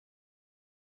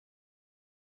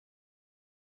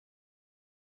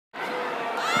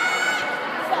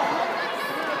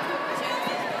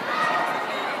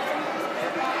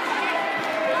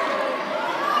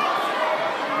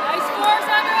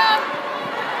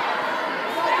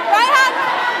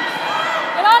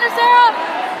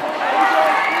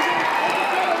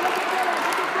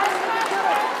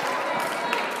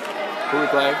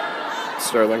leg.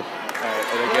 Stirling. Alright,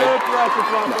 are they good? Pressure,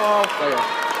 Flatball. Okay.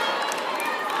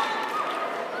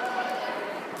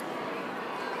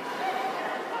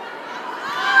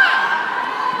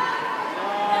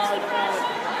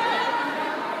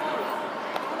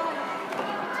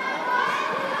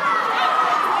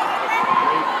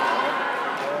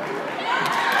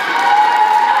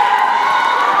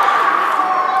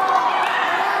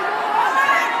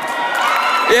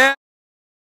 Yeah.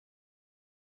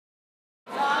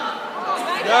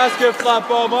 That's good,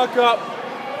 Flatball. Muck up.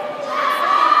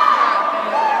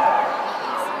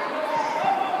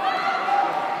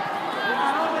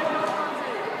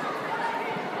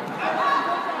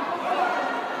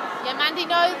 Yeah, Mandy,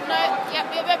 no.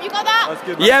 Yep, you got that? That's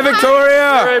good. Yeah,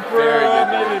 Victoria. Very good.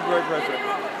 Needed great pressure.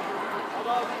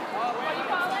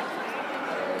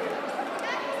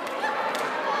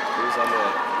 Who's on the...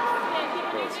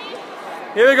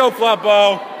 Here we go,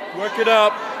 Flatball. Work it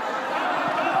up.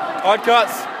 Hard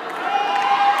cuts.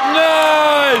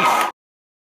 Nice!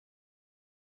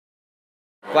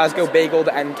 Glasgow bageled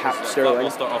and capped Stirling.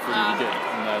 We'll start off really good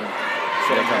and then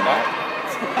sort of come back.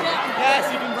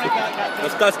 Yes, you can break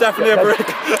that. That's definitely a break. In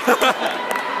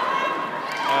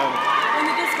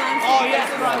the distance. Oh, yes,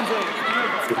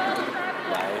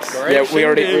 Yeah, we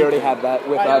already had that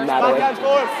with Natalie.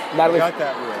 Natalie Got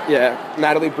that rule. Yeah,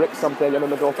 Natalie bricked something and then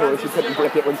the girl told her she couldn't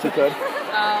brick it when she could.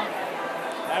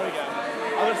 There we go.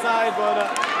 Other side, but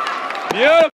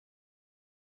Yeah.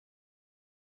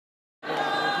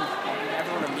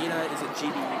 Everyone, Amina is at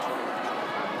GB neutral.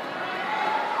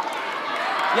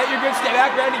 Yeah, you're good. Stay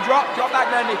back, Randy. Drop back,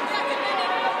 Randy.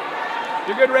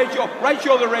 You're good, Rachel. Right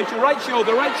shoulder, Rachel. Right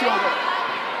shoulder.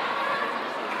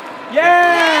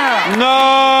 Yeah!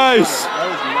 Nice!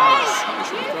 That was nice.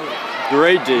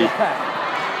 Great D.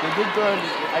 They did throw,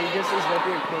 I guess it was like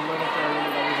the equivalent of throwing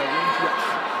it over the range. Yes.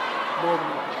 More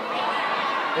than that.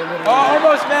 Oh,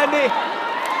 almost, Mandy.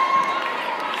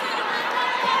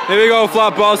 Here we go,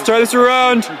 Flatballs. Turn this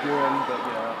around. But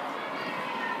yeah.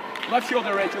 Left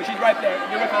shoulder, Rachel. She's right there.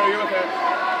 You're with her.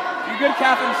 You're good,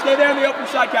 Catherine. Stay there on the open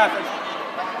side, Catherine.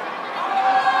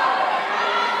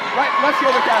 Right, left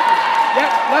shoulder, Catherine. Yep,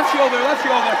 left shoulder.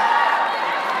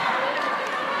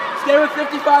 Stay with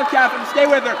 55, Catherine. Stay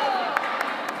with her.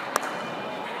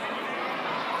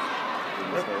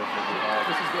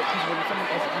 This is good. Because when someone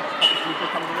else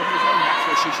comes with his own, that's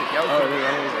where she should go. Oh, they're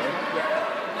running there.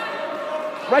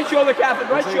 Right shoulder, Catherine.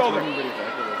 Right shoulder.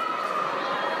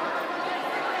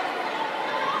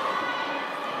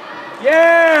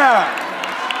 Yeah!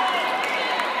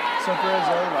 So for a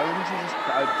zone, why wouldn't you just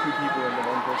crowd two people into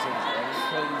one person's zone?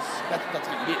 Because That's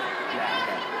how you do it. yeah,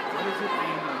 okay. What is it?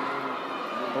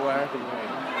 Oh, I think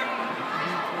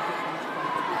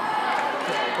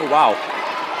Oh, wow.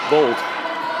 Bold.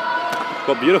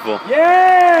 But beautiful.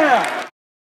 Yeah!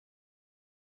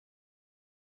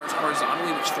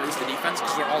 Horizontally, which throws the defense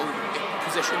because they're all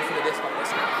positioned for the disc on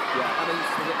this half. Yeah. And then you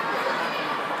flip it.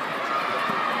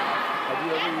 Have you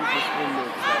ever used this indoor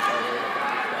stuff?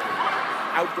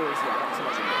 Outdoors, yeah, not so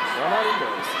much indoors. Why not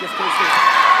indoors? Just because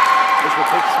is the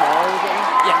pitch smaller than?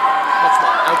 Yeah, much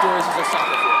more. Outdoors is a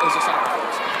soccer field. It was a soccer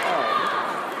field.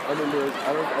 Oh. And indoors, I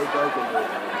like indoors.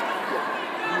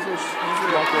 These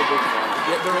are like real big ones.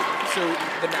 Yeah, so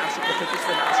the pitches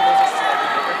for nationals is slightly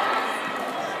bigger.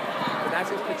 The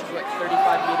nationals pitch is like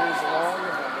 35 meters long.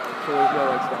 So there's no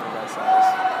like standardized size.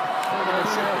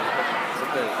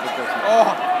 Oh!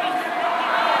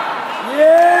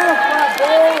 Yeah!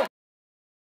 Flatball!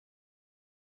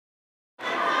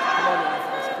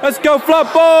 Let's go,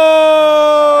 Flatball!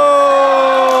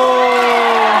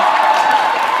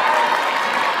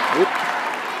 Oop.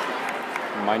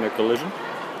 Minor collision.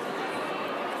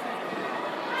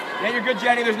 Yeah, you're good,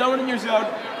 Jenny. There's no one in your zone.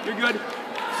 You're good.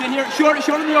 Sit here. Short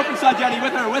on the open side, Jenny.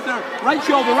 With her. Right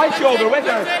shoulder, with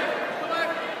her.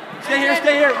 Stay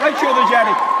here. Right shoulder,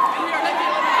 Jenny.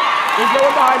 There's no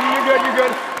one behind you. You're good.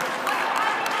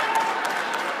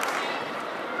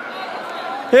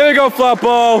 Here we go,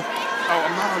 Flatball. Oh,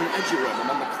 I'm not on the edge of the road. I'm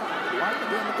on the clock. Why am I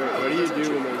doing the clock? What do you do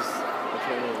when there's a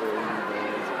turnover in the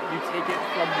You take it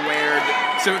from where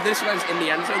so this one's in the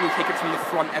end zone, you take it from the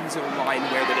front end zone line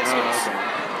where the disc is.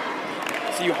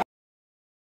 okay. So you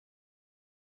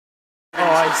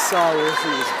Oh, I saw where she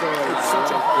was going. it's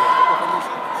such a hard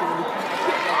so when you come up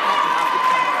like that, you have to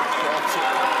come across it.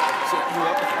 So you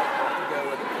have to go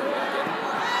with the curve again.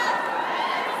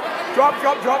 Drop.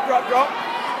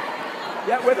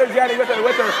 Yeah, with her, Jenny. With her.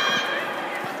 guys,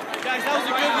 that was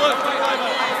a good look.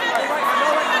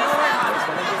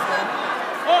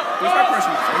 Who's that person?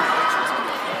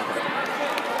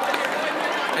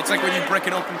 It's like when you break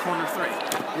it open corner 3.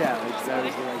 Yeah, like that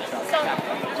was the right shot. 3,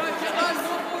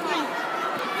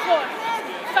 4,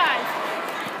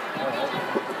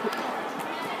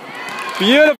 5.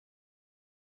 Beautiful.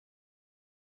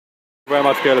 Very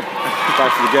much, Caleb.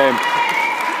 Back to the game.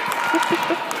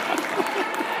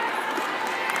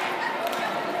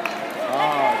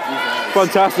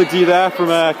 Fantastic D there from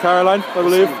Caroline, I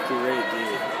believe. Great D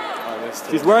on this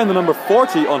team. She's wearing the number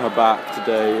 40 on her back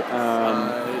today.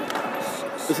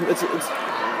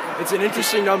 It's an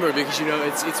interesting number because we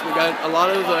got a lot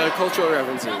of cultural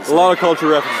references. A lot of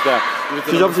cultural references there.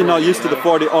 She's obviously not used to the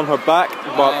 40 on her back,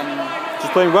 but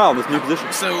she's playing well in this new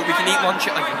position. So we can eat lunch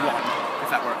at like 1, if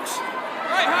that works.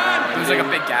 There's like a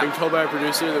big gap. Being told by our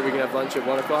producer that we can have lunch at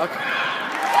 1 o'clock.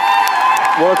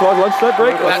 1 o'clock lunchtime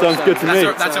break? That sounds good to me.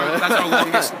 That's our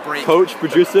longest break. Coach,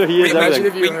 producer, he is Imagine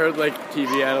everything. if you heard like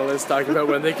TV analysts talking about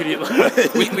when they could eat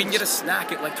lunch. we can get a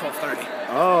snack at like 12:30.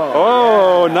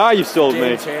 Oh, now you've sold me.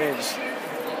 Game change.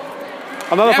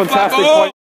 Another fantastic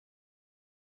point.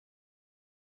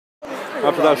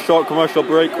 After that short commercial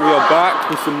break, we are back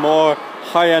with some more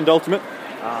high-end Ultimate.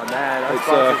 Oh man, those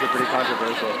sponsors are pretty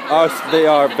controversial. They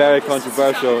are very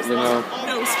controversial, you know.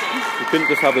 We couldn't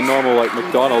just have the normal like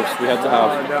McDonald's. We had to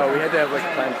have. Oh no, we had to have like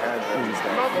Planned Parenthood and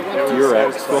stuff.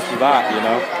 Durex, stuff like that, you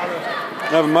know.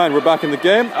 Never mind, we're back in the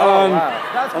game, and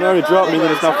I already dropped me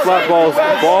that it's now Flatball's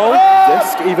ball,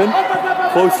 disc even,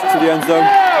 close to the end zone.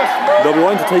 They'll be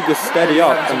wanting to take this steady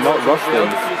up and not rush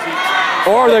things.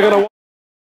 Or they're going to...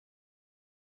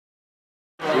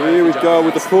 Here we go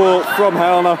with the pull from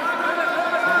Helena.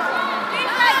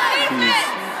 Jeez.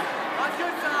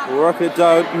 Work it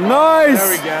down.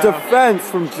 Nice defense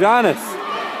from Janice.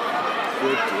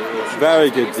 Good D. Very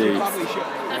good D.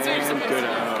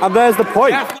 And there's the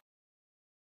point.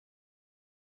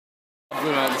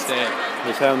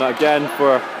 Here's Helena again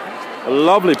for a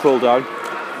lovely pull down,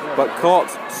 but caught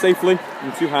safely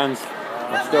in 2 hands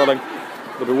by Stirling.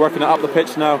 They'll be working it up the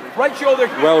pitch now. Right shoulder.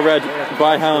 Well read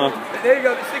by Helena. There you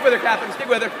go. Stick with her, Catherine. Stick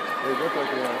with her.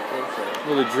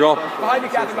 Really drop. Behind you,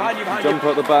 Catherine. Behind you. Behind you. Jump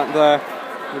out the back there.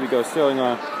 Here we go. Stirling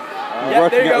now.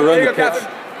 Working it around the pitch.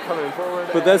 Coming forward.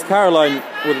 But there's Caroline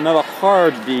with another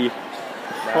hard D.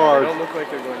 Hard. They don't look like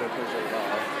they're going to push it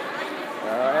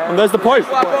off. And there's the point.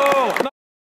 Flatball.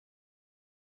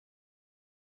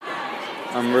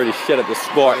 I'm really shit at the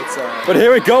sport. But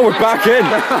here we go, we're back in.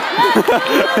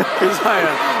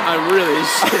 I'm really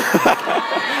shit.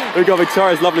 We've got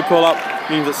Victoria's lovely pull up,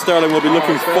 means that Stirling will be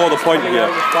looking for the point here.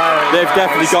 They've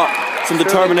definitely got some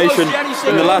determination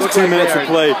in the last 2 minutes of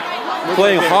play.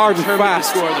 Playing hard and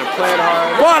fast. They're playing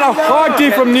hard. What a hard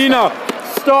D from Nina!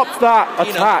 Stops that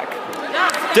attack.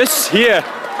 This here,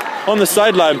 on the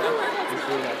sideline.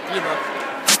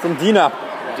 From Dina.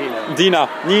 Nina,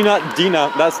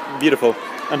 Dina, that's beautiful.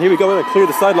 And here we go, we're going to clear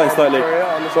the sideline slightly.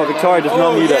 So Victoria does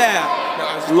not need it.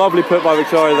 Lovely put by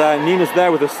Victoria there. Nina's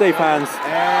there with her safe hands.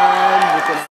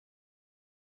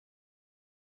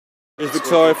 Here's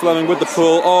Victoria Fleming with the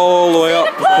pull all the way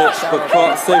up the pitch, but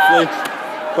caught safely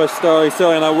by Stirling.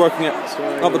 Stirling now working it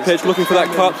up the pitch, looking for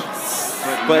that cut,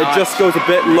 but it just goes a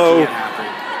bit low.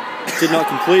 Did not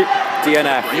complete.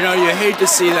 DNF. You know, you hate to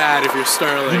see that if you're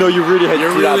Stirling. You know, you really hate to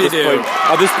see that at this point.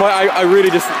 At this point, I really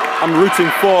just, I'm rooting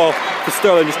for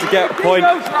Stirling just to get a point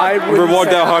and reward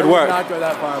their hard work. I would not go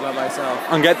that far by myself.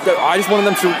 And I just want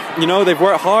them to, you know, they've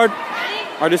worked hard.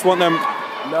 I just want them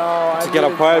to get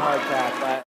a point.